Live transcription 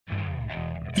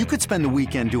You could spend the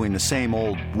weekend doing the same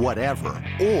old whatever,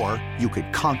 or you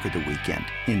could conquer the weekend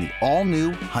in the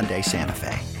all-new Hyundai Santa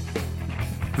Fe.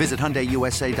 Visit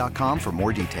HyundaiUSA.com for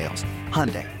more details.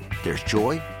 Hyundai, there's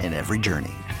joy in every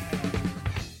journey.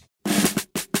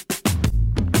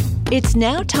 It's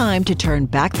now time to turn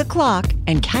back the clock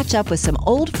and catch up with some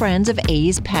old friends of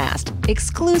A's past,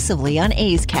 exclusively on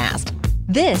A's Cast.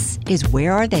 This is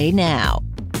Where Are They Now?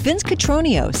 Vince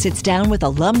Cotroneo sits down with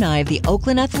alumni of the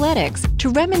Oakland Athletics to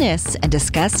reminisce and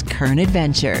discuss current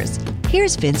adventures.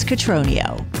 Here's Vince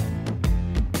Cotroneo.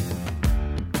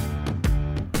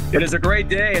 It is a great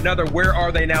day, another Where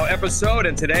Are They Now episode,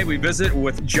 and today we visit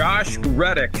with Josh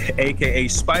Reddick, a.k.a.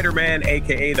 Spider-Man,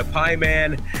 a.k.a. the Pie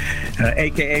Man,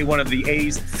 a.k.a. one of the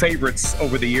A's favorites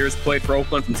over the years, played for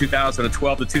Oakland from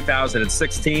 2012 to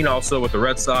 2016, also with the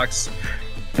Red Sox,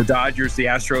 the Dodgers, the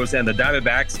Astros, and the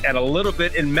Diamondbacks, and a little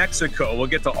bit in Mexico. We'll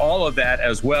get to all of that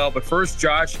as well. But first,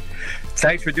 Josh,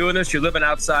 thanks for doing this. You're living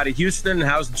outside of Houston.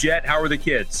 How's Jet? How are the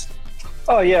kids?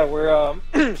 Oh, yeah. We're,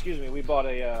 we bought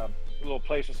a little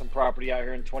place with some property out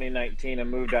here in 2019 and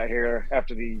moved out here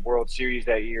after the World Series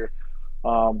that year.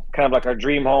 Kind of like our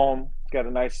dream home. It's got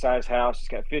a nice size house. It's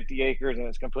got 50 acres, and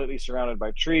it's completely surrounded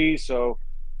by trees. So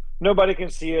nobody can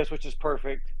see us, which is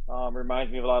perfect.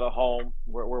 Reminds me of a lot of home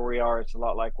where we are. It's a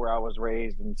lot like where I was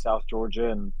raised in South Georgia,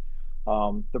 and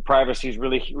the privacy is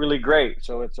really, really great.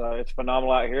 So it's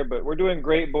phenomenal out here. But we're doing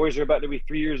great. Boys are about to be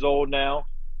 3 years old now.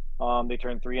 They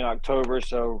turned 3 in October,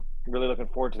 so really looking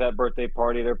forward to that birthday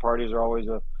party. Their parties are always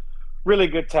a really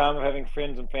good time of having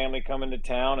friends and family come into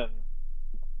town, and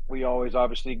we always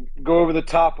obviously go over the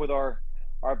top with our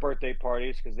birthday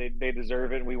parties because they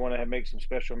deserve it, and we want to make some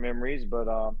special memories. But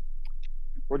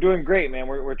we're doing great, man.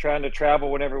 We're trying to travel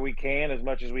whenever we can, as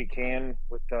much as we can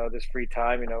with this free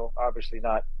time. You know, obviously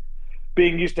not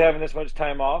being used to having this much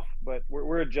time off, but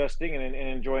we're adjusting and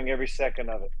enjoying every second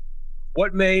of it.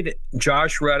 What made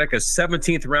Josh Reddick, a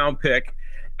 17th round pick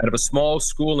out of a small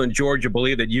school in Georgia,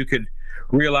 believe that you could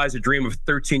realize a dream of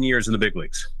 13 years in the big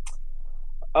leagues?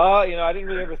 I didn't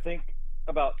really ever think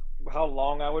about how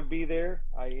long I would be there.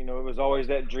 It was always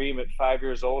that dream at 5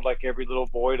 years old, like every little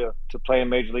boy, to play in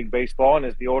Major League Baseball. And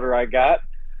as the older I got,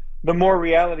 the more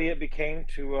reality it became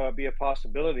to be a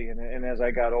possibility. And as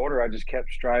I got older, I just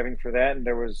kept striving for that. And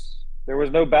there was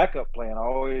no backup plan. I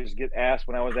always get asked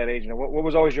when I was that age, what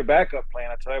was always your backup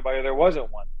plan? I tell everybody there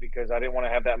wasn't one, because I didn't want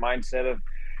to have that mindset of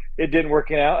it didn't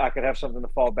work out. I could have something to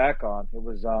fall back on. It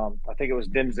was, I think it was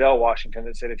Denzel Washington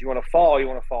that said, if you want to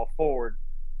fall forward,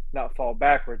 not fall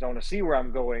backwards. I want to see where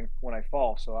I'm going when I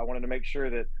fall. So I wanted to make sure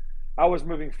that I was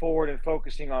moving forward and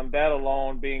focusing on that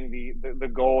alone being the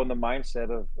goal and the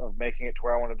mindset of making it to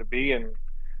where I wanted to be. And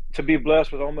to be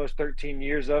blessed with almost 13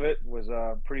 years of it was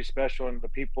pretty special. And the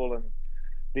people and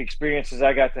the experiences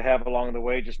I got to have along the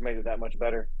way just made it that much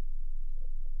better.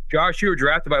 Josh, you were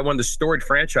drafted by one of the storied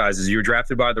franchises. You were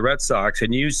drafted by the Red Sox,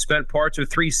 and you spent parts of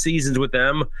 3 seasons with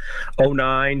them,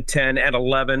 09, 10, and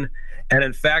 11. And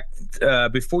in fact,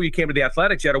 before you came to the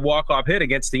Athletics, you had a walk-off hit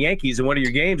against the Yankees in one of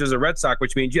your games as a Red Sox,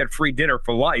 which means you had free dinner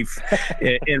for life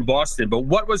in Boston. But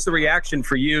what was the reaction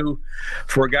for you,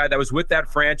 for a guy that was with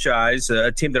that franchise,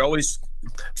 a team that always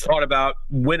thought about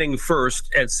winning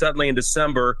first, and suddenly in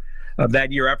December of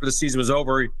that year, after the season was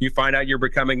over, you find out you're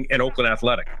becoming an Oakland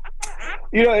Athletic?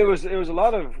 It was a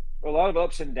lot of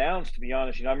ups and downs, to be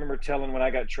honest. I remember telling when I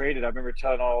got traded,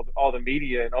 all the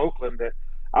media in Oakland that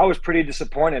I was pretty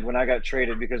disappointed when I got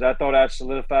traded, because I thought I'd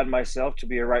solidified myself to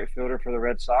be a right fielder for the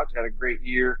Red Sox. Got a great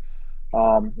year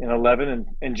in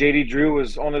 11, and J.D. Drew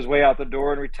was on his way out the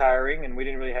door and retiring, and we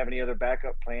didn't really have any other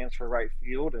backup plans for right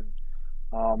field.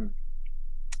 And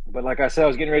but like I said, I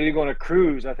was getting ready to go on a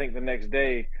cruise, I think the next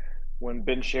day, when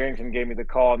Ben Sherrington gave me the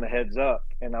call and the heads up.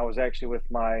 And I was actually with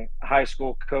my high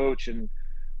school coach and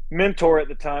mentor at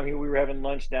the time. We were having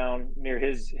lunch down near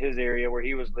his area where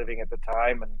he was living at the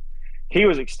time. And he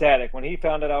was ecstatic. When he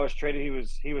found out I was traded,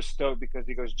 he was stoked, because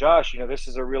he goes, Josh, this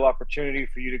is a real opportunity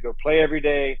for you to go play every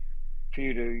day, for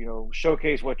you to,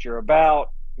 showcase what you're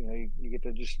about. You get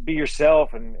to just be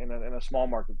yourself in a small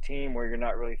market team where you're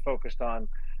not really focused on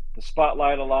the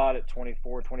spotlight a lot at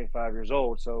 24, 25 years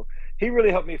old. So he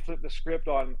really helped me flip the script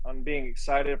on being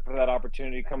excited for that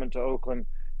opportunity coming to Oakland.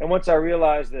 And once I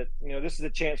realized that, this is a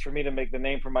chance for me to make the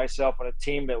name for myself on a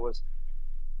team that was,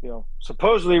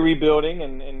 supposedly rebuilding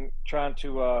and trying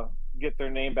to get their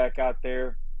name back out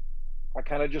there, I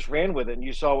kind of just ran with it. And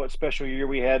you saw what special year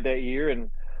we had that year.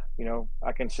 And,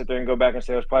 I can sit there and go back and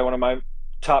say it was probably one of my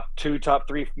top 3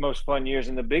 most fun years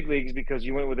in the big leagues, because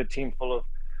you went with a team full of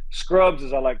scrubs,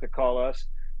 as I like to call us,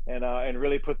 and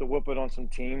really put the whooping on some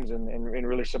teams and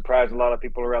really surprised a lot of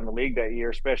people around the league that year,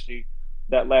 especially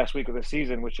that last week of the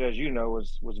season, which, as you know,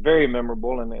 was very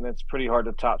memorable, and it's pretty hard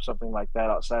to top something like that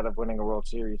outside of winning a World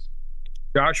Series.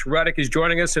 Josh Reddick is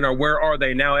joining us in our Where Are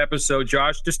They Now episode.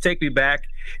 Josh, just take me back,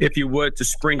 if you would, to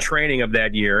spring training of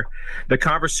that year. The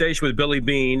conversation with Billy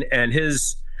Beane and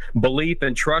his belief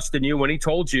and trust in you when he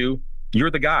told you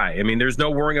you're the guy. I mean, there's no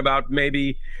worrying about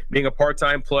maybe being a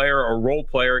part-time player or role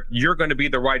player. You're going to be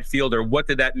the right fielder. What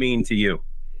did that mean to you?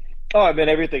 Oh, it meant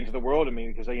everything to the world to me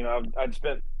because, I'd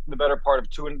spent the better part of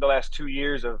the last 2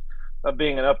 years of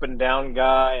being an up and down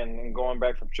guy and going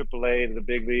back from AAA to the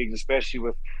big leagues, especially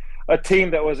with a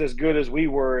team that was as good as we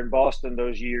were in Boston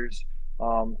those years.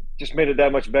 Just made it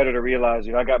that much better to realize,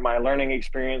 I got my learning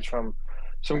experience from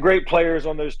some great players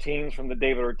on those teams, from the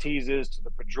David Ortizes to the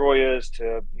Pedroias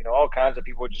to, all kinds of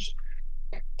people just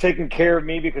taking care of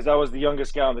me because I was the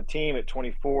youngest guy on the team at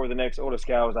 24. The next oldest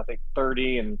guy was, I think,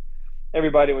 30. And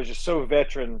everybody was just so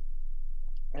veteran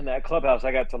in that clubhouse.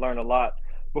 I got to learn a lot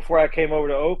before I came over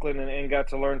to Oakland and got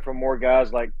to learn from more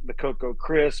guys like the Coco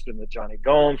Crisp and the Johnny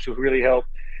Gomes, who really helped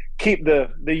keep the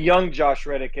young Josh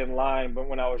Reddick in line, but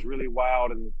when I was really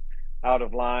wild and out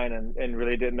of line and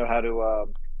really didn't know how to,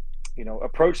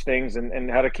 approach things and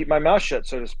how to keep my mouth shut,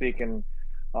 so to speak. And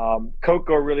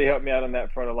Coco really helped me out on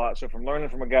that front a lot. So from learning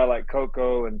from a guy like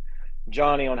Coco and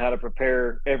Johnny on how to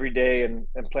prepare every day and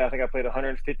play, I think I played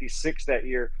 156 that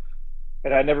year,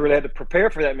 and I never really had to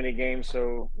prepare for that many games.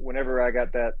 So whenever I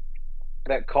got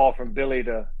that call from Billy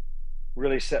to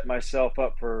really set myself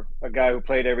up for a guy who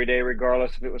played every day,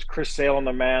 regardless if it was Chris Sale on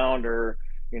the mound or,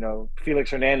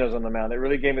 Felix Hernandez on the mound. It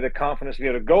really gave me the confidence to be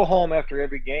able to go home after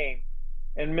every game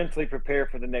and mentally prepare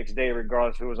for the next day,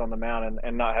 regardless who was on the mound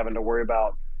and not having to worry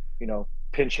about,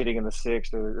 pinch hitting in the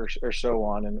sixth or so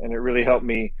on. And it really helped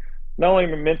me not only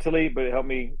mentally, but it helped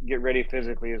me get ready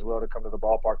physically as well to come to the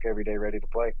ballpark every day ready to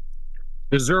play.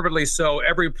 Deservedly so.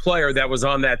 Every player that was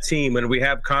on that team, when we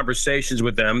have conversations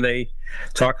with them, they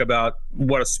talk about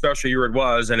what a special year it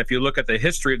was. And if you look at the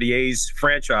history of the A's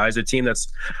franchise, a team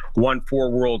that's won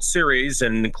 4 World Series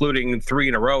and including 3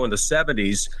 in a row in the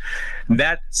 70s,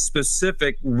 that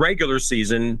specific regular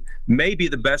season may be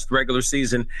the best regular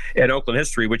season in Oakland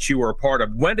history, which you were a part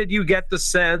of. When did you get the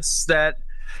sense that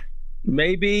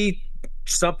maybe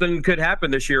something could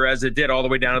happen this year as it did all the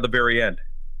way down to the very end?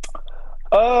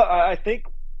 I think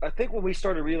when we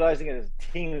started realizing it as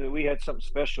a team that we had something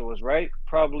special was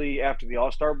probably after the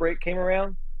All-Star break came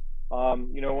around.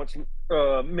 Once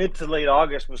mid to late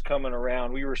August was coming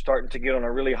around, we were starting to get on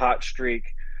a really hot streak,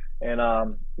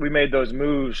 and we made those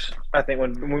moves. I think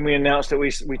when we announced that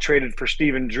we traded for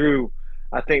Stephen Drew,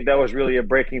 I think that was really a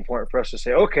breaking point for us to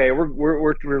say, okay,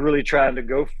 we're really trying to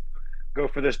go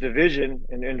for this division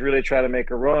and really try to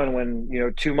make a run.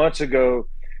 When 2 months ago,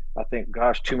 I think,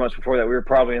 2 months before that, we were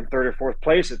probably in 3rd or 4th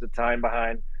place at the time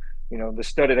behind, the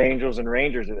studded Angels and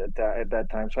Rangers at that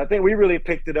time. So I think we really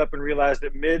picked it up and realized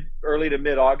it early to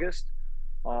mid-August.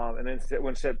 And then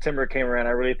when September came around,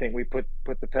 I really think we put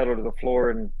the pedal to the floor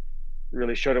and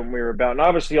really showed them what we were about. And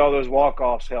obviously all those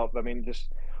walk-offs helped. I mean, just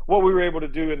what we were able to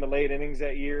do in the late innings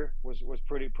that year was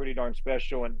pretty darn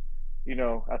special. And,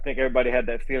 I think everybody had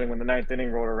that feeling when the 9th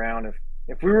inning rolled around.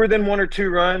 If we were within 1 or 2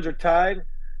 runs or tied,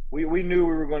 we knew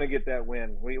we were going to get that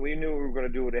win. We knew we were going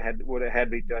to do what it had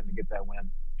to be done to get that win.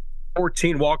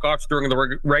 14 walk-offs during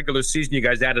the regular season. You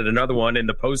guys added another one in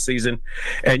the postseason.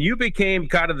 And you became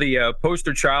kind of the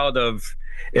poster child of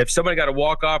if somebody got a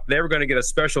walk-off, they were going to get a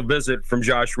special visit from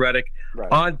Josh Reddick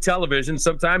on television.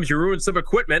 Sometimes you ruin some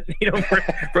equipment,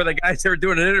 for the guys that are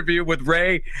doing an interview with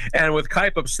Ray and with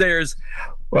Kipe upstairs.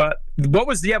 What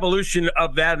was the evolution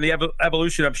of that and the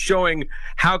evolution of showing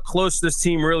how close this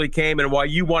team really came and why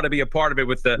you want to be a part of it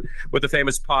with the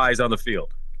famous pies on the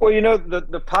field? Well,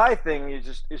 the pie thing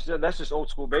that's just old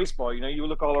school baseball. You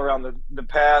look all around the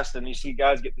past and you see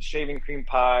guys get the shaving cream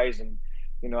pies. And,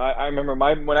 I remember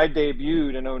when I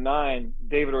debuted in 2009,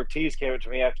 David Ortiz came up to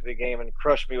me after the game and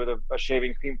crushed me with a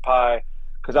shaving cream pie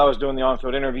because I was doing the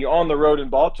on-field interview on the road in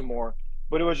Baltimore.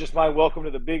 But it was just my welcome to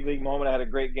the big league moment. I had a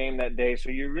great game that day. So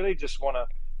you really just want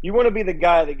to be the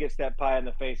guy that gets that pie in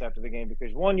the face after the game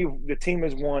because, one, the team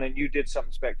has won and you did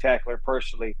something spectacular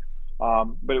personally.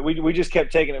 But we just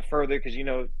kept taking it further because,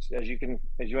 as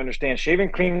you understand, shaving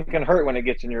cream can hurt when it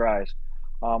gets in your eyes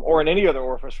or in any other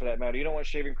orifice for that matter. You don't want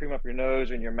shaving cream up your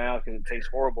nose or in your mouth because it tastes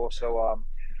horrible. So,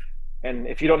 and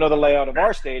if you don't know the layout of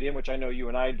our stadium, which I know you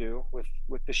and I do,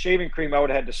 with the shaving cream, I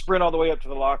would have had to sprint all the way up to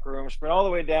the locker room, sprint all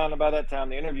the way down, and by that time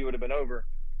the interview would have been over.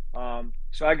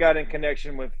 So I got in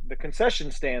connection with the concession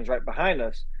stands right behind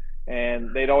us,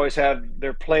 and they'd always have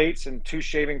their plates and 2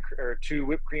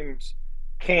 whipped creams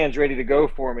cans ready to go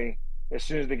for me. as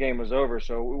soon as the game was over.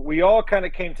 So we all kind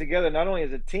of came together, not only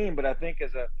as a team, but I think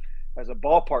as a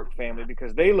ballpark family,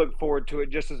 because they looked forward to it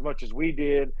just as much as we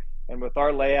did. And with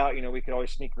our layout, we could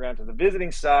always sneak around to the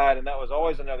visiting side, and that was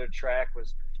always another track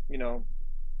was,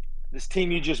 this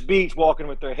team you just beat's walking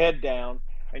with their head down,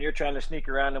 and you're trying to sneak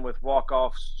around them with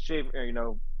walk-offs,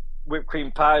 whipped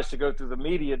cream pies to go through the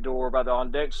media door by the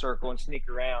on-deck circle and sneak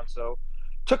around. So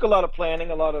took a lot of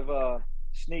planning, a lot of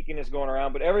sneakiness going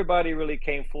around, but everybody really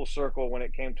came full circle when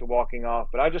it came to walking off.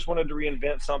 But I just wanted to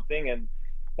reinvent something and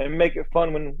make it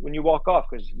fun when you walk off,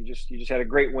 because you just had a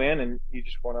great win, and you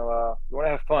just want to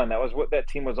have fun. That was what that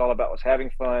team was all about, was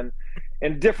having fun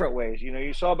in different ways.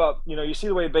 You see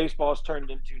the way baseball's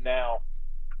turned into now,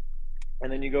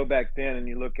 and then you go back then and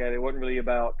you look at it, it wasn't really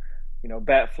about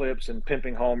bat flips and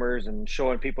pimping homers and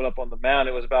showing people up on the mound.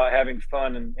 It was about having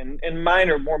fun in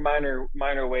more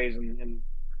minor ways in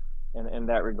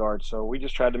that regard. So we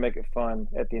just tried to make it fun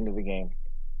at the end of the game.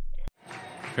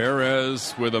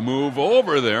 Perez with a move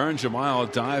over there, and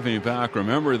Jemile diving back.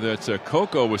 Remember that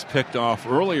Coco was picked off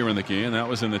earlier in the game. That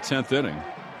was in the 10th inning.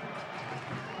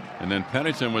 And then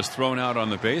Pennington was thrown out on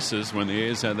the bases when the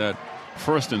A's had that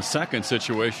first and second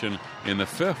situation in the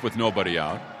 5th with nobody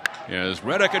out. As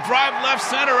Reddick, a drive left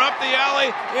center up the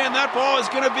alley, and that ball is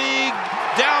going to be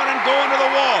down and going to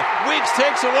the wall. Weeks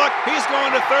takes a look. He's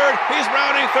going to third. He's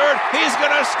rounding third. He's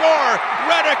going to score.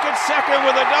 Reddick at second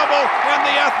with a double, and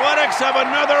the Athletics have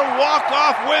another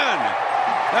walk-off win.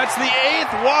 That's the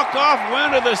 8th walk-off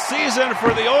win of the season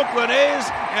for the Oakland A's,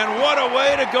 and what a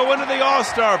way to go into the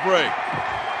All-Star break.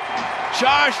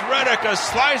 Josh Reddick, a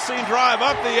slicing drive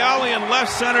up the alley in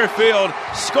left center field,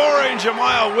 scoring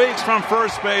Jemile Weeks from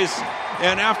first base.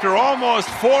 And after almost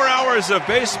 4 hours of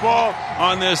baseball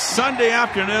on this Sunday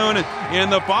afternoon, in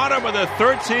the bottom of the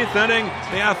 13th inning,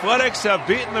 the Athletics have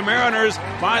beaten the Mariners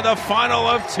by the final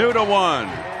of 2-1.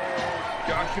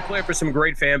 Josh, you play for some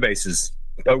great fan bases.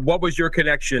 What was your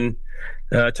connection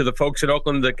to the folks in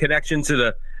Oakland, the connection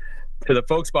to the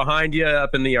folks behind you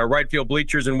up in the right field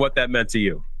bleachers, and what that meant to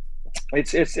you?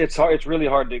 It's hard. It's really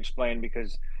hard to explain,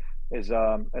 because as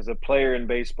a player in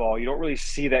baseball, you don't really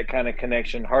see that kind of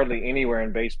connection hardly anywhere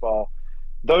in baseball.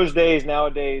 Those days,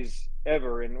 nowadays,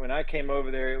 ever. And when I came over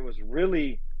there, it was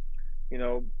really,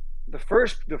 the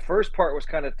first part was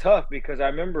kind of tough, because I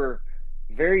remember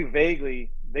very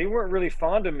vaguely they weren't really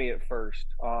fond of me at first.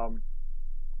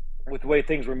 With the way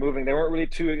things were moving, they weren't really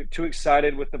too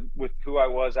excited with who I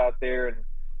was out there. And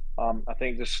I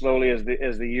think just slowly as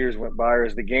the years went by, or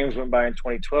as the games went by in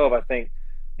 2012, I think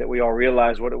that we all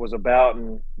realized what it was about,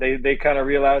 and they kind of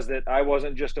realized that I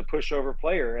wasn't just a pushover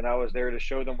player, and I was there to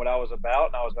show them what I was about,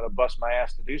 and I was going to bust my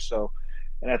ass to do so.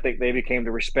 And I think they became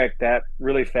to respect that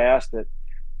really fast, that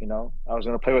I was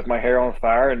going to play with my hair on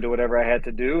fire and do whatever I had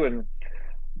to do. And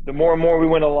the more and more we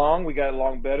went along, we got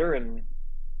along better, and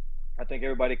I think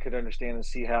everybody could understand and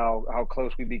see how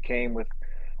close we became with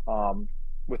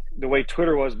the way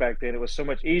Twitter was back then. It was so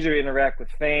much easier to interact with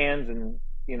fans, and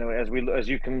as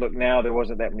you can look now, there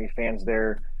wasn't that many fans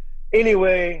there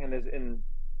anyway.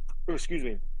 Excuse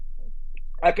me,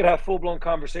 I could have full-blown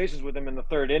conversations with them in the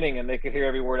 3rd inning, and they could hear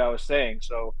every word I was saying.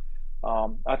 So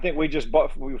I think we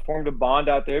formed a bond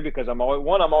out there, because I'm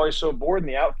always so bored in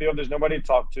the outfield. There's nobody to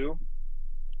talk to,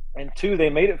 and 2, they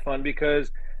made it fun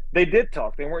because they did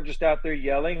talk. They weren't just out there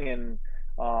yelling and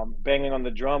banging on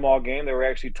the drum all game. They were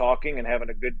actually talking and having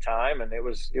a good time, and it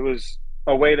was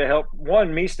a way to help,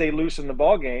 1, me stay loose in the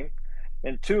ball game,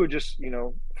 and 2, just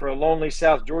for a lonely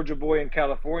South Georgia boy in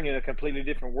California in a completely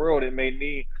different world, it made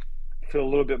me feel a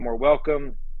little bit more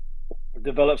welcome,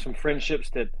 develop some friendships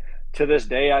that to this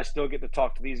day I still get to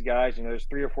talk to these guys. There's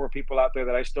 3 or 4 people out there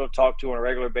that I still talk to on a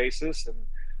regular basis,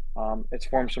 and it's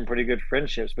formed some pretty good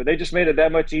friendships. But they just made it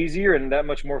that much easier and that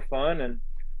much more fun, and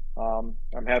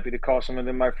I'm happy to call some of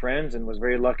them my friends, and was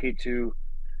very lucky to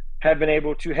have been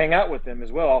able to hang out with them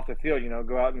as well off the field,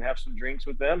 go out and have some drinks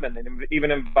with them, and then even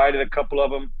invited a couple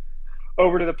of them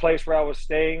over to the place where I was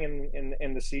staying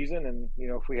in the season. And,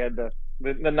 if we had the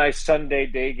nice Sunday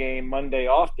day game, Monday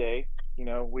off day,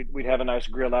 we'd have a nice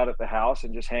grill out at the house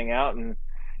and just hang out. And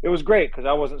it was great, because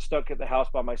I wasn't stuck at the house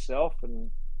by myself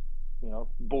and,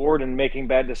 bored and making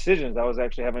bad decisions. I was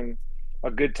actually having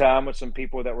a good time with some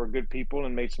people that were good people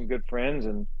and made some good friends,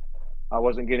 and I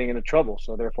wasn't getting into trouble.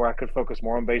 So therefore I could focus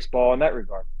more on baseball in that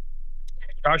regard.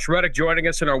 Josh Reddick joining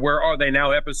us in our Where Are They Now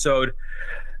episode.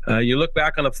 You look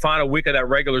back on the final week of that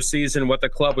regular season, what the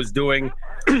club was doing,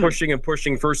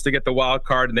 pushing first to get the wild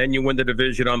card, and then you win the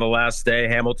division on the last day.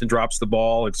 Hamilton drops the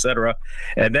ball, etc.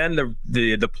 And then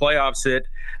the playoffs hit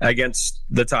against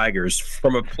the Tigers.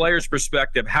 From a player's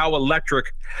perspective, how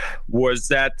electric was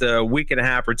that week and a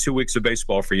half or 2 weeks of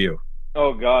baseball for you?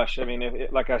 Oh gosh, I mean,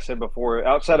 like I said before,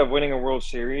 outside of winning a World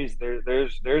Series,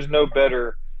 there's no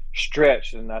better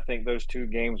stretch than I think those 2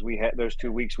 games we had, those 2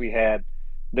 weeks we had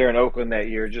there in Oakland that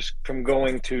year. Just from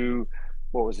going to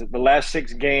what was it, the last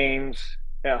 6 games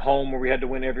at home where we had to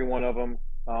win every one of them,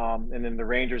 and then the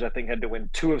Rangers I think had to win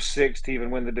 2 of 6 to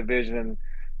even win the division,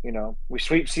 and we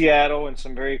sweep Seattle in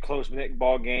some very close knit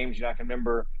ball games. I can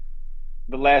remember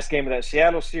the last game of that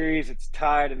Seattle series. It's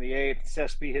tied in the 8th.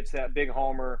 Cespi hits that big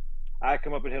homer. I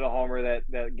come up and hit a homer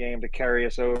that game to carry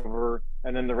us over,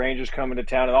 and then the Rangers come into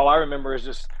town, and all I remember is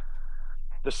just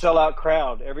the sellout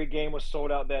crowd. Every game was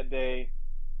sold out that day.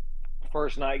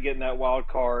 First night getting that wild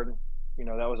card,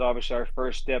 that was obviously our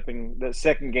first step, and that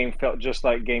second game felt just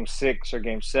like Game 6 or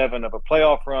Game 7 of a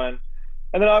playoff run.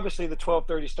 And then obviously the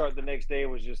 12:30 start the next day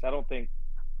was just I don't think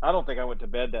I went to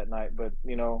bed that night, but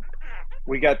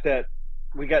we got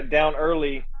down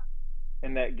early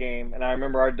in that game, and I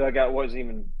remember our dugout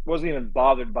wasn't even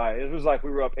bothered by it. It was like we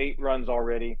were up 8 runs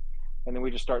already, and then we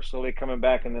just start slowly coming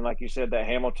back, and then like you said, that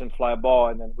Hamilton fly ball,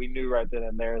 and then we knew right then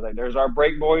and there, like, there's our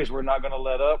break, boys. We're not going to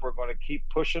let up. We're going to keep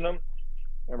pushing them,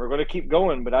 and we're going to keep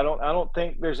going. But I don't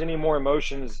think there's any more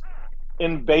emotions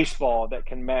in baseball that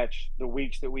can match the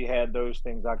weeks that we had those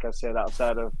things, like I said,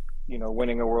 outside of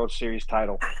winning a World Series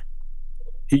title.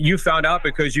 You found out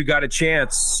because you got a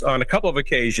chance on a couple of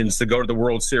occasions to go to the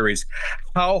World Series,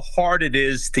 how hard it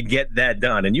is to get that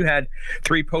done. And you had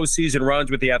 3 postseason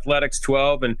runs with the Athletics,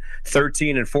 12 and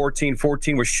 13 and 14.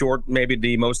 14 was short, maybe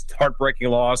the most heartbreaking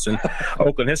loss in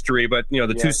Oakland history. But,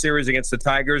 the 2 series against the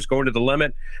Tigers, going to the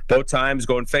limit, both times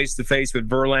going face-to-face with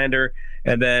Verlander.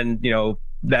 And then,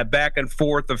 that back and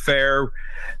forth affair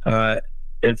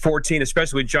in 14,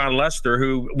 especially with John Lester,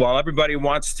 who, while everybody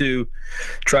wants to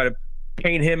try to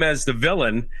paint him as the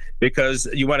villain because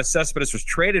Yoenis Cespedes was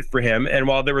traded for him, and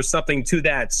while there was something to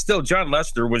that, still John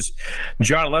Lester was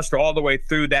John Lester all the way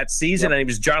through that season, and he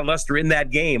was John Lester in that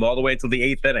game all the way until the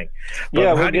 8th inning.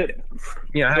 But how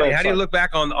do you look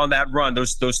back on that run,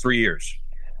 those 3 years?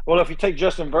 Well, if you take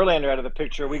Justin Verlander out of the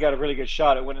picture, we got a really good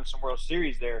shot at winning some World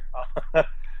Series there.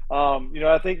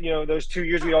 I think those 2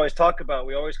 years we always talk about,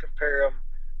 we always compare them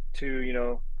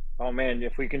to oh man,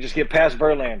 if we can just get past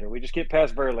Verlander, we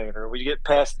get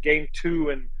past Game 2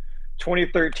 in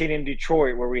 2013 in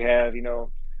Detroit, where we have,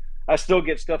 I still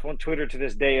get stuff on Twitter to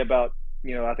this day about,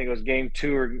 I think it was Game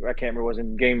 2 or I can't remember, it was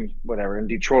in game whatever in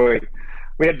Detroit.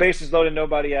 We had bases loaded,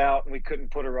 nobody out, and we couldn't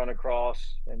put a run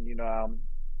across. And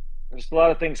just a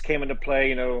lot of things came into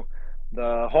play.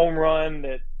 The home run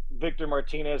that Victor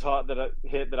Martinez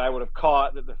hit that I would have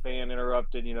caught that the fan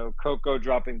interrupted. Coco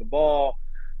dropping the ball.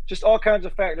 Just all kinds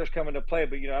of factors come into play,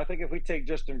 but I think if we take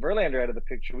Justin Verlander out of the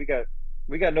picture, we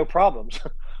got no problems.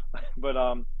 But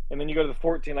and then you go to the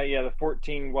 14, the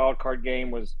 14 wild card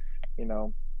game was,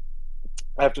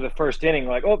 after the first inning,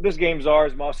 like, oh, this game's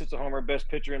ours. Moss hits a homer, best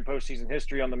pitcher in postseason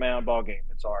history on the mound, ball game,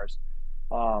 it's ours.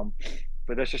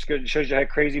 But that's just good. It shows you how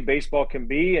crazy baseball can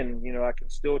be, and I can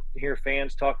still hear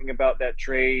fans talking about that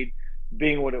trade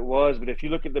being what it was. But if you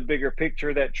look at the bigger picture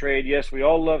of that trade, yes, we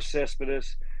all love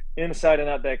Cespedes inside and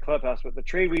out that clubhouse, but the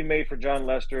trade we made for John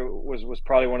Lester was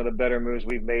probably one of the better moves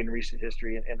we've made in recent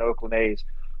history in Oakland A's,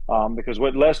 because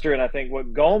what Lester and I think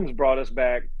what Gomes brought us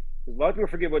back, a lot of people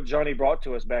forget what Johnny brought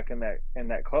to us back in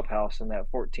that clubhouse in that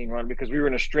 14 run, because we were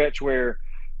in a stretch where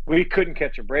we couldn't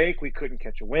catch a break, we couldn't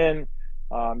catch a win.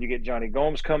 You get Johnny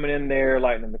Gomes coming in there,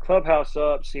 lighting the clubhouse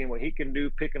up, seeing what he can do,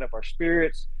 picking up our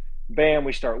spirits. Bam,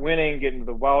 we start winning, getting to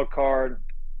the wild card.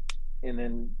 And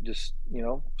then just,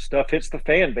 stuff hits the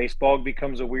fan. Baseball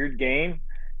becomes a weird game,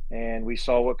 and we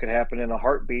saw what could happen in a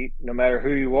heartbeat, no matter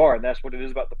who you are. And that's what it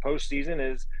is about the postseason,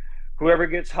 is whoever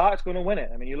gets hot is going to win it.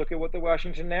 I mean, you look at what the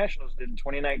Washington Nationals did in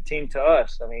 2019 to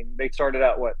us. I mean, they started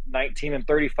out,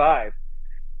 19-35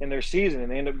 in their season,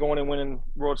 and they ended up going and winning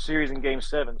World Series in Game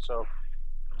 7. So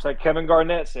it's like Kevin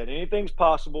Garnett said, anything's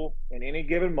possible in any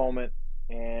given moment,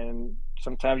 and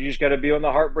sometimes you just got to be on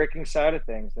the heartbreaking side of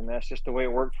things, and that's just the way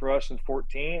it worked for us in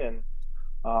 14. And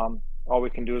all we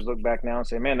can do is look back now and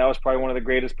say, man, that was probably one of the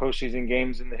greatest postseason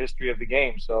games in the history of the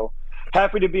game. So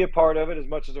happy to be a part of it, as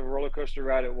much as a roller coaster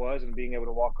ride it was, and being able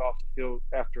to walk off the field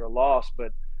after a loss.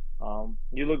 But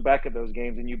you look back at those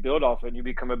games and you build off it, and you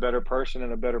become a better person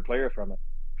and a better player from it.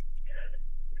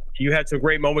 You had some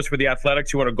great moments for the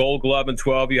Athletics. You won a Gold Glove in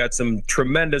 12. You had some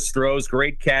tremendous throws,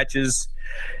 great catches.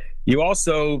 You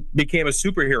also became a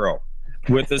superhero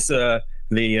with this the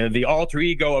alter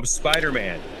ego of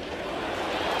Spider-Man.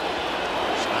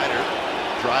 Snyder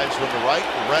drives from the right,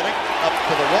 Reddick up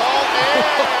to the wall,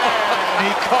 and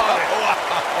he caught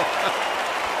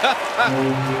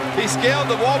it. He scaled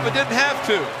the wall but didn't have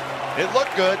to. It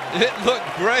looked good. It looked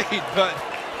great, but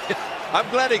I'm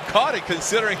glad he caught it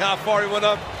considering how far he went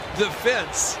up the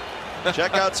fence.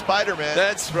 Check out Spider-Man.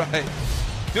 That's right.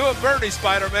 Do a birdie,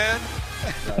 Spider-Man.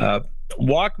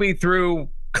 Walk me through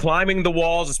climbing the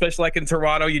walls, especially like in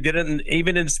Toronto. You didn't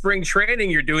even in spring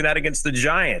training. You're doing that against the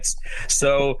Giants.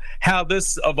 So how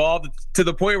this evolved to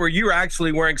the point where you're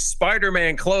actually wearing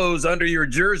Spider-Man clothes under your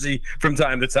jersey from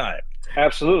time to time.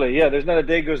 Absolutely. Yeah. There's not a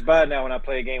day goes by now when I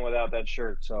play a game without that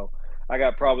shirt. So I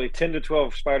got probably 10 to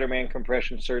 12 Spider-Man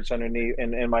compression shirts underneath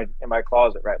in my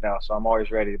closet right now. So I'm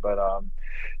always ready. But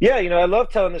yeah, I love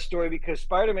telling this story because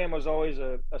Spider-Man was always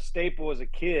a staple as a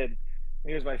kid.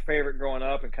 He was my favorite growing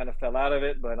up and kind of fell out of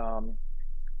it. But,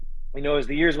 as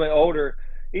the years went older,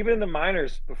 even in the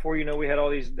minors, before, we had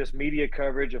all this media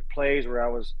coverage of plays where I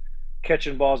was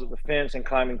catching balls at the fence and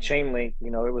climbing chain link.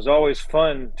 It was always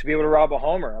fun to be able to rob a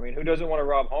homer. I mean, who doesn't want to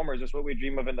rob homers? That's what we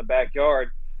dream of in the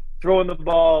backyard, throwing the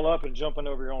ball up and jumping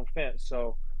over your own fence.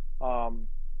 So,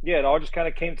 it all just kind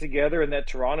of came together in that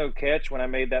Toronto catch when I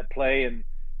made that play and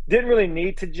didn't really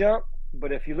need to jump.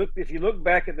 But if you look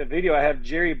back at the video, I have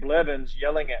Jerry Blevins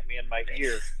yelling at me in my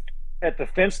ear at the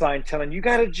fence line, telling, "You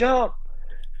got to jump."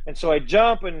 And so I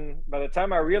jump, and by the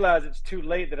time I realize it's too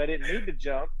late that I didn't need to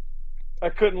jump, I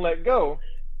couldn't let go.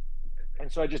 And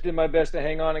so I just did my best to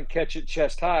hang on and catch it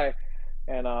chest high.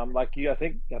 And like you, I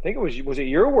think it was it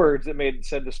your words that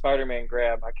said the Spider-Man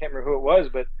grab? I can't remember who it was,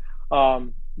 but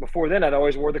before then I'd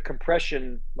always wore the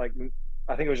compression, like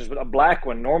I think it was just a black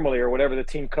one normally or whatever the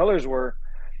team colors were.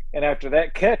 And after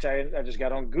that catch, I just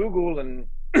got on Google and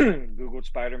Googled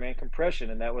Spider-Man compression,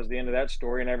 and that was the end of that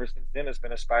story. And ever since then, it's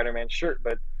been a Spider-Man shirt.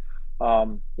 But,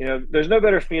 there's no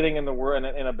better feeling in the world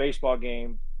in a baseball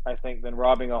game, I think, than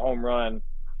robbing a home run,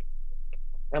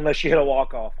 unless you hit a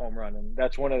walk-off home run. And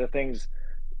that's one of the things,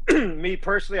 me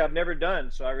personally, I've never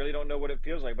done, so I really don't know what it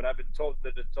feels like. But I've been told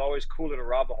that it's always cooler to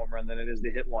rob a home run than it is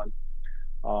to hit one.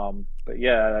 But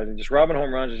yeah, just robbing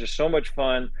home runs is just so much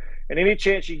fun. And any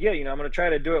chance you get, I'm going to try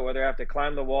to do it, whether I have to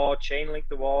climb the wall, chain link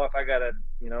the wall, if I got to,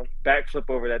 backflip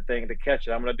over that thing to catch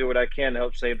it. I'm going to do what I can to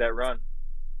help save that run.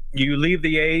 You leave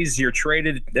the A's, you're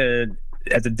traded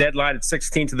at the deadline at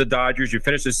 16 to the Dodgers. You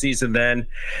finish the season then,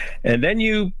 and then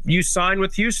you sign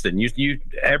with Houston. You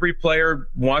every player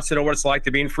wants to know what it's like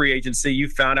to be in free agency. You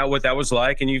found out what that was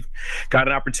like, and you've got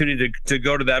an opportunity to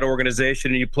go to that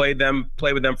organization, and you play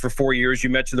with them for 4 years.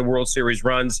 You mentioned the World Series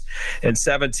runs in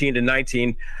 17 to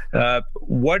 19.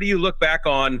 What do you look back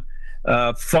on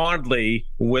fondly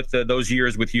with those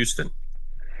years with Houston?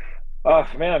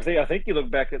 Man, I think you look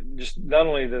back at just not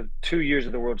only the 2 years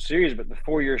of the World Series, but the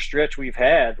 4-year stretch we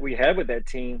had with that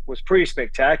team was pretty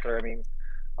spectacular. I mean,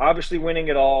 obviously winning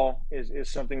it all is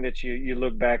something that you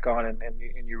look back on and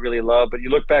you really love. But you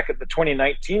look back at the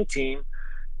 2019 team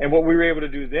and what we were able to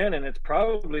do then, and it's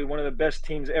probably one of the best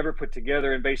teams ever put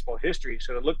together in baseball history.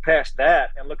 So to look past that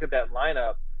and look at that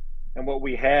lineup and what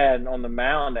we had on the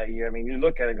mound that year, I mean, you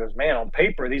look at it and goes, man, on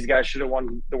paper, these guys should have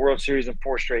won the World Series in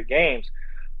 4 straight games.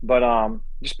 But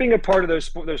just being a part of those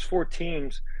 4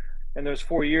 teams and those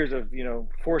 4 years of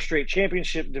 4 straight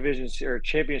championship divisions or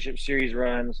championship series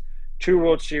runs, 2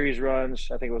 World Series runs.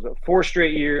 I think it was a 3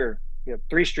 straight years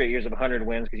of 100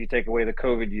 wins because you take away the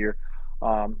COVID year.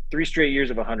 3 straight years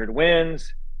of 100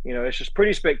 wins. It's just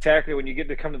pretty spectacular when you get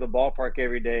to come to the ballpark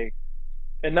every day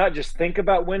and not just think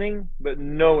about winning, but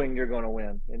knowing you're going to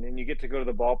win. And then you get to go to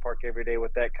the ballpark every day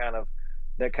with that kind of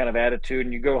attitude,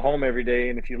 and you go home every day,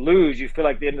 and if you lose, you feel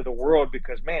like the end of the world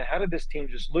because, man, how did this team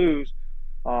just lose?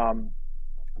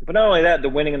 But not only that, the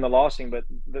winning and the losing, but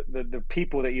the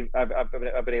people that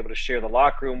I've been able to share the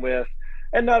locker room with,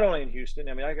 and not only in Houston.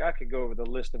 I mean, I could go over the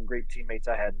list of great teammates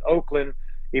I had in Oakland,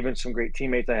 even some great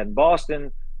teammates I had in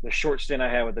Boston, the short stint I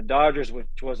had with the Dodgers, which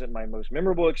wasn't my most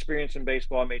memorable experience in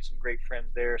baseball. I made some great friends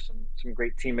there, some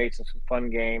great teammates and some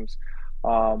fun games.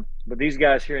 But these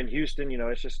guys here in Houston,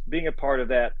 it's just being a part of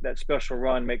that special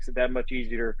run makes it that much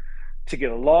easier to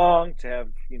get along, to have,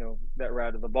 that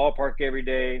ride to the ballpark every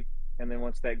day. And then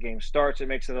once that game starts, it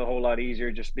makes it a whole lot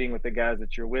easier just being with the guys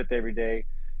that you're with every day.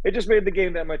 It just made the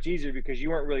game that much easier because you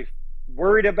weren't really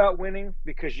worried about winning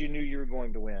because you knew you were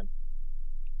going to win.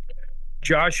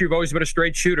 Josh, you've always been a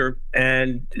straight shooter,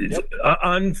 and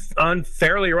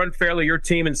unfairly or unfairly, your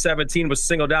team in 17 was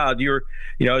singled out.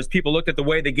 As people looked at the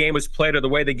way the game was played, or the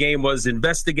way the game was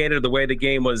investigated, or the way the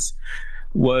game was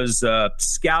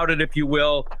scouted, if you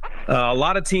will. A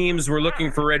lot of teams were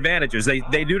looking for advantages.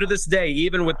 They do to this day,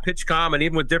 even with PitchCom and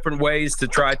even with different ways to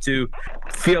try to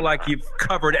feel like you've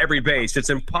covered every base.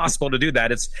 It's impossible to do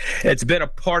that. It's been a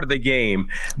part of the game,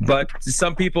 but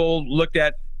some people looked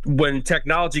at when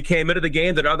technology came into the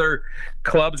game that other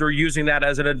clubs were using that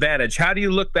as an advantage. How do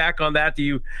you look back on that?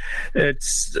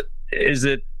 Is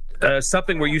it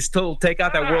something where you still take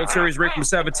out that World Series ring from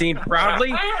 17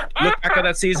 proudly? Look back on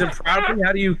that season proudly?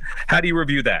 How do you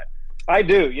review that? I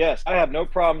do, yes. I have no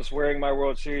problems wearing my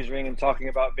World Series ring and talking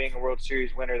about being a World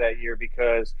Series winner that year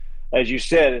because, as you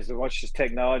said, as much as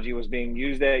technology was being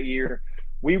used that year,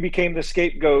 we became the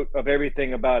scapegoat of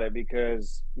everything about it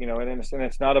because, and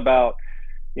it's not about,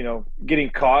 getting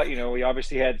caught. We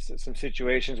obviously had some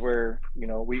situations where,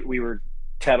 we were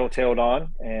tattletaled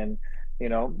on and,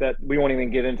 that we won't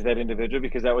even get into that individual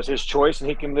because that was his choice and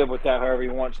he can live with that however he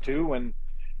wants to. And,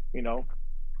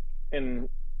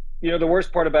 the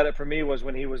worst part about it for me was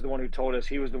when he was the one who told us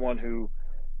he was the one who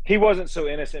he wasn't so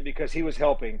innocent because he was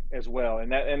helping as well.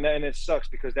 And it sucks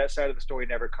because that side of the story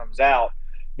never comes out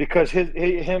because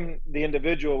the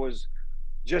individual was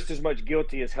just as much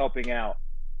guilty as helping out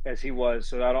as he was.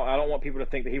 So I don't want people to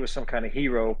think that he was some kind of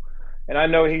hero. And I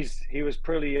know he was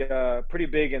pretty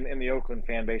big in the Oakland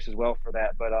fan base as well for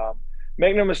that. But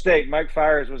make no mistake, Mike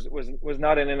Fiers was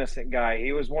not an innocent guy.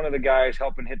 He was one of the guys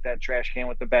helping hit that trash can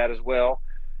with the bat as well.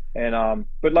 And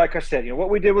but like I said, what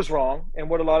we did was wrong, and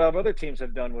what a lot of other teams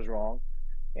have done was wrong.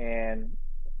 And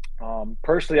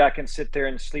personally, I can sit there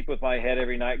and sleep with my head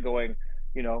every night, going,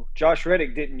 Josh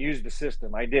Reddick didn't use the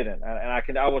system. I didn't,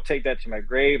 and I will take that to my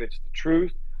grave. It's the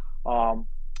truth.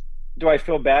 Do I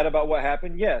feel bad about what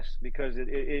happened? Yes, because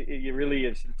it really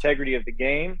is integrity of the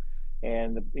game,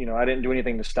 and I didn't do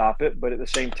anything to stop it. But at the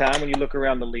same time, when you look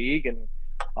around the league, and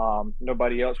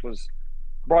nobody else was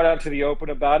brought out to the open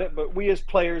about it, but we as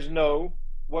players know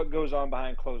what goes on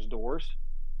behind closed doors,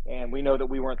 and we know that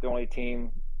we weren't the only team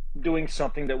doing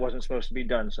something that wasn't supposed to be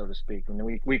done, so to speak.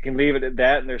 And we can leave it at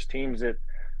that, and there's teams that,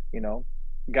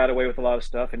 got away with a lot of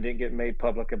stuff and didn't get made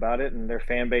public about it, and their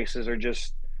fan bases are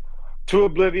just too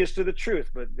oblivious to the truth.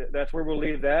 But that's where we'll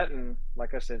leave that. And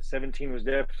like I said, 17 was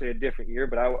definitely a different year,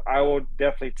 but I will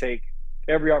definitely take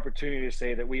every opportunity to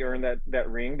say that we earned that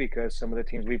ring because some of the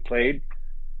teams we played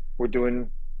were doing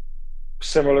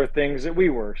similar things that we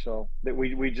were, so that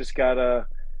we just got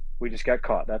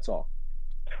caught. That's all.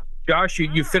 Josh,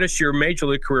 you finished your major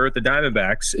league career at the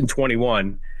Diamondbacks in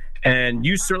 21, and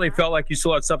you certainly felt like you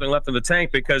still had something left in the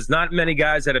tank because not many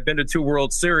guys that have been to 2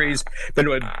 World Series, been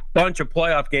to a bunch of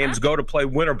playoff games, go to play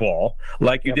winter ball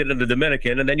like you did in the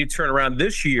Dominican, and then you turn around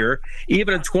this year,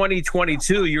 even in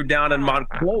 2022, you're down in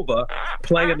Monclova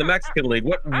playing in the Mexican League.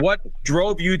 What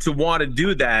drove you to want to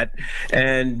do that,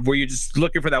 and were you just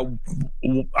looking for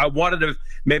that? I wanted to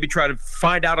maybe try to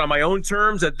find out on my own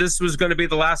terms that this was going to be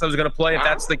the last I was going to play. If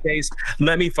that's the case,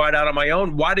 let me find out on my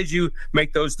own. Why did you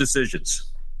make those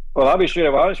decisions? Well, I'll be straight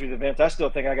up honest with you, Vince. I still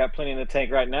think I got plenty in the tank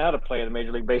right now to play in the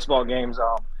Major League Baseball games.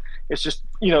 It's just,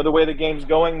 the way the game's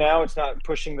going now, it's not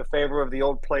pushing the favor of the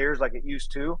old players like it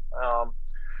used to.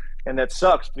 And that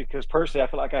sucks because personally I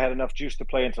feel like I had enough juice to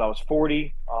play until I was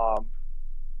 40.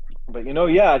 But,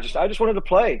 I just wanted to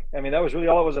play. I mean, that was really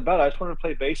all it was about. I just wanted to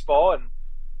play baseball and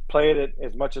play it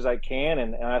as much as I can.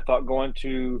 And I thought going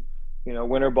to,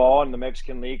 winter ball and the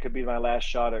Mexican League could be my last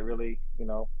shot at really,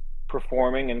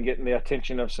 performing and getting the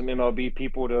attention of some MLB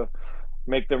people to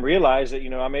make them realize that,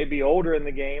 I may be older in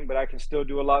the game, but I can still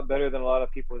do a lot better than a lot of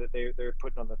people that they're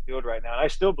putting on the field right now. And I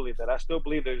still believe that. I still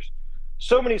believe there's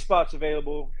so many spots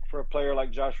available for a player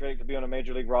like Josh Reddick to be on a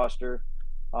major league roster,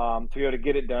 to be able to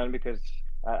get it done because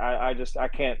I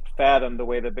can't fathom the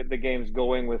way the game's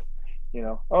going with,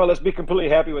 let's be completely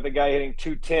happy with a guy hitting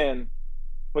 210,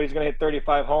 but he's going to hit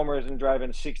 35 homers and drive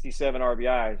in 67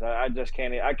 RBIs. I just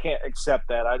can't. I can't accept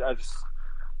that.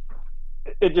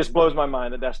 It just blows my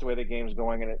mind that that's the way the game's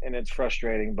going, and it's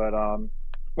frustrating. But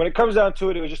when it comes down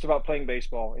to it, it was just about playing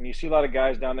baseball. And you see a lot of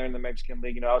guys down there in the Mexican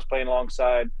League. I was playing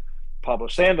alongside Pablo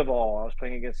Sandoval. I was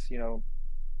playing against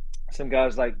some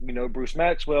guys like Bruce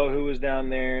Maxwell, who was down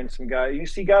there, and some guys. You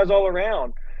see guys all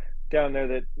around down there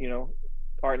that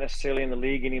aren't necessarily in the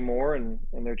league anymore, and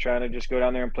they're trying to just go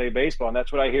down there and play baseball. And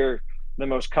that's what I hear the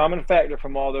most common factor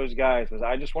from all those guys was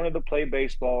I just wanted to play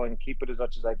baseball and keep it as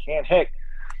much as I can. Heck,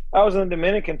 I was in the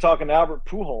Dominican talking to Albert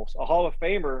Pujols, a Hall of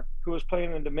Famer who was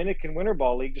playing in the Dominican Winter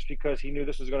Ball League just because he knew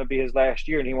this was going to be his last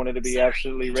year and he wanted to be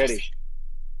absolutely ready.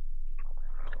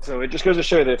 So it just goes to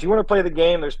show that if you want to play the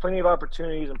game, there's plenty of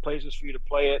opportunities and places for you to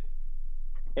play it,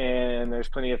 and there's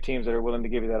plenty of teams that are willing to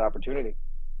give you that opportunity.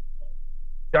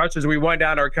 Josh, as we wind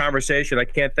down our conversation, I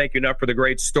can't thank you enough for the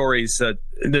great stories.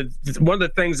 One of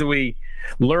the things that we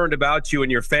learned about you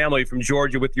and your family from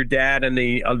Georgia with your dad and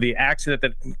the accident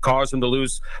that caused him to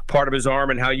lose part of his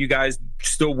arm and how you guys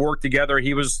still work together.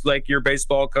 He was like your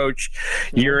baseball coach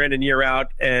year in and year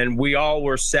out. And we all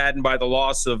were saddened by the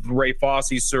loss of Ray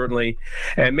Fosse, certainly.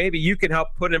 And maybe you can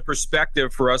help put in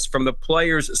perspective for us from the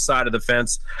players' side of the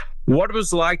fence. what it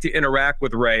was like to interact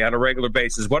with Ray on a regular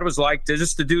basis, what it was like to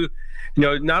do,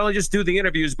 not only just do the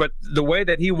interviews, but the way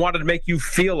that he wanted to make you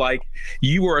feel like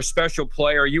you were a special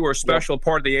player, you were a special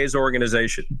part of the A's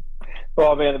organization.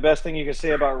 Well, man, the best thing you can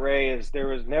say about Ray is there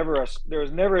was never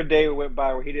a day that went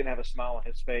by where he didn't have a smile on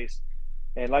his face.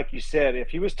 And like you said, if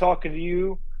he was talking to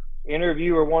you,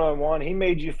 interview or one-on-one, he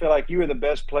made you feel like you were the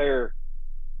best player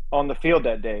on the field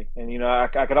that day. And, I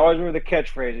could always remember the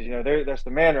catchphrases, that's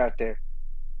the man right there.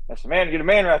 That's the man. You're the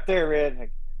man right there, Red.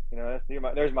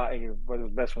 There's my one of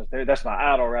the best ones there. That's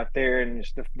my idol right there. And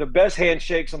just the best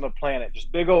handshakes on the planet.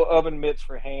 Just big old oven mitts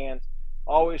for hands,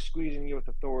 always squeezing you with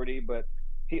authority. But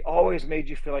he always made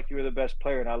you feel like you were the best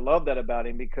player. And I love that about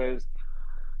him because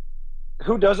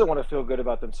who doesn't want to feel good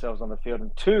about themselves on the field?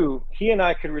 And two, he and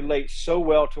I could relate so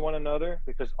well to one another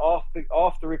because off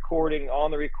the recording,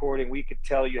 on the recording, we could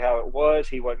tell you how it was.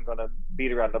 He wasn't going to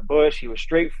beat around the bush. He was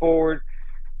straightforward.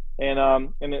 And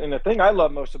the thing I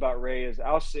love most about Ray is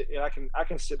I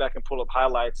can sit back and pull up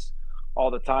highlights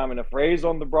all the time. And if Ray's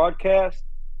on the broadcast,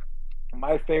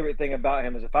 my favorite thing about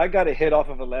him is if I got a hit off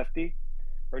of a lefty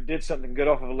or did something good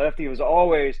off of a lefty, it was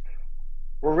always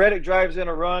where Reddick drives in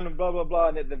a run and blah, blah, blah.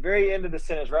 And at the very end of the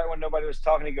sentence, right when nobody was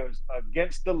talking, he goes,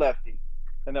 against the lefty.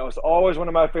 And that was always one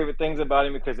of my favorite things about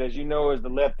him because, as you know, as the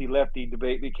lefty-lefty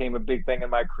debate became a big thing in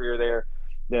my career there,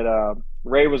 that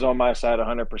Ray was on my side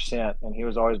 100%. And he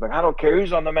was always like, I don't care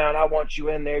who's on the mound. I want you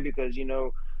in there because,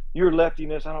 your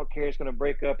leftiness, I don't care. It's going to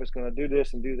break up. It's going to do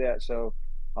this and do that. So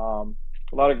a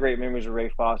lot of great memories of Ray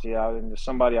Fosse out and just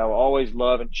somebody I will always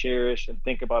love and cherish and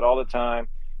think about all the time.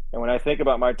 And when I think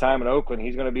about my time in Oakland,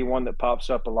 he's going to be one that pops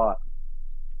up a lot.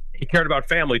 He cared about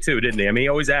family too, didn't he? I mean, he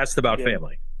always asked about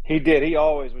family. He did. He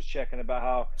always was checking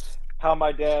about how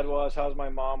my dad was, how my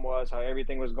mom was, how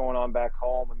everything was going on back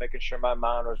home, and making sure my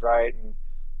mind was right.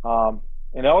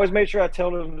 And I always made sure I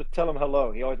tell him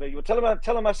hello. He always made you tell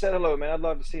him I said hello, man. I'd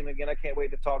love to see him again. I can't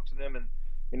wait to talk to them.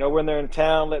 And when they're in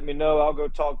town, let me know. I'll go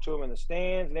talk to them in the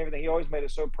stands and everything. He always made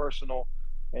it so personal,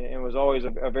 and was always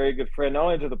a very good friend, not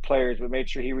only to the players, but made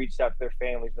sure he reached out to their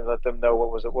families and let them know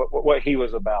what he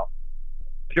was about.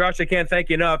 Josh, I can't thank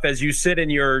you enough as you sit in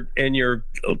your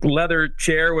leather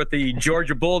chair with the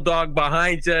Georgia Bulldog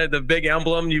behind you, the big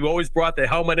emblem. You always brought the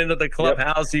helmet into the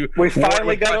clubhouse. Yep. We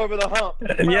finally got over the hump.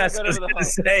 Yes, I was going to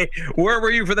say, where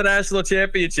were you for the national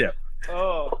championship?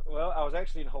 Oh, well, I was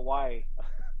actually in Hawaii.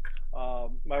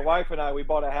 My wife and I, we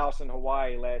bought a house in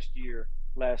Hawaii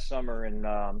last summer,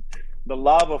 and the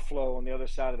lava flow on the other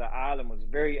side of the island was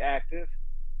very active.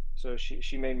 So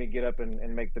she made me get up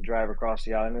and make the drive across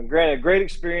the island. And granted, great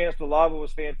experience. The lava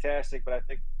was fantastic, but I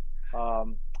think I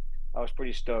was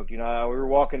pretty stoked. We were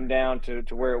walking down to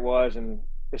where it was, and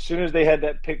as soon as they had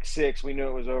that pick six, we knew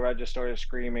it was over. I just started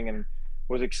screaming and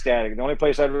was ecstatic. The only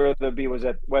place I'd rather be was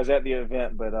at the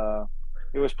event, but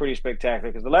it was pretty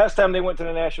spectacular because the last time they went to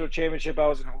the national championship, I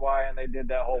was in Hawaii, and they did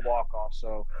that whole walk-off.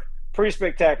 So pretty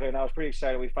spectacular, and I was pretty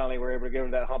excited we finally were able to get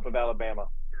over that hump of Alabama.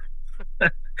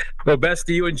 Well, best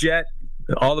to you and Jet.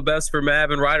 All the best for Mav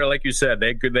and Ryder. Like you said,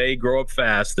 they grow up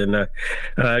fast. And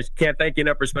can't thank you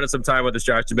enough for spending some time with us,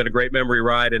 Josh. It's been a great memory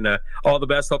ride. And all the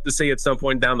best. Hope to see you at some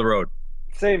point down the road.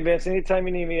 Same, Vince. Anytime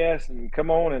you need me,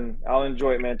 come on, and I'll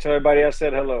enjoy it, man. Tell everybody I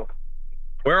said hello.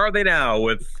 Where are they now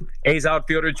with A's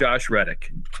outfielder Josh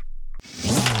Reddick?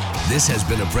 This has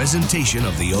been a presentation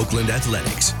of the Oakland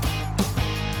Athletics.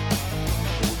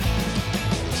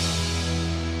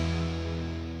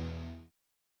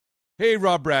 Hey,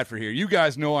 Rob Bradford here. You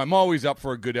guys know I'm always up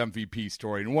for a good MVP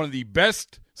story, and one of the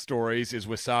best stories is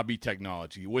Wasabi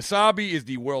Technology. Wasabi is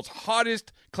the world's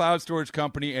hottest cloud storage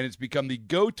company, and it's become the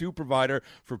go-to provider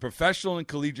for professional and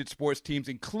collegiate sports teams,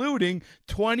 including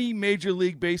 20 Major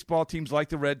League Baseball teams like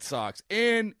the Red Sox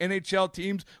and NHL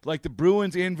teams like the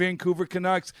Bruins and Vancouver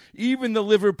Canucks. Even the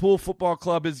Liverpool Football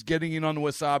Club is getting in on the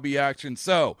Wasabi action.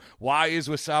 So, why is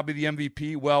Wasabi the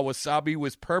MVP? Well, Wasabi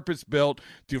was purpose-built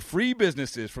to free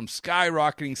businesses from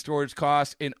skyrocketing storage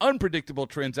costs and unpredictable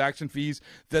transaction fees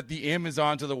that the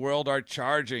Amazons of the world are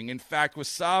charging. In fact,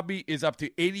 Wasabi is up to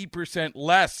 80%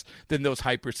 less than those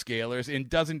hyperscalers and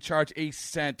doesn't charge a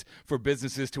cent for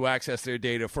businesses to access their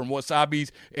data. From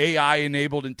Wasabi's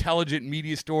AI-enabled intelligent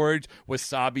media storage,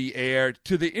 Wasabi Air,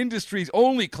 to the industry's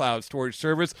only cloud storage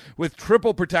service with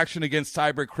triple protection against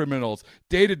cyber criminals,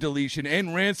 data deletion, and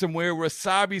ransomware,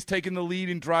 Wasabi's taken the lead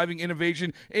in driving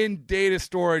innovation in data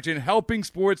storage and helping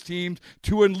sports teams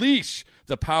to unleash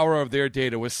the power of their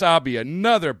data. Wasabi,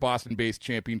 another Boston-based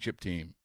championship team.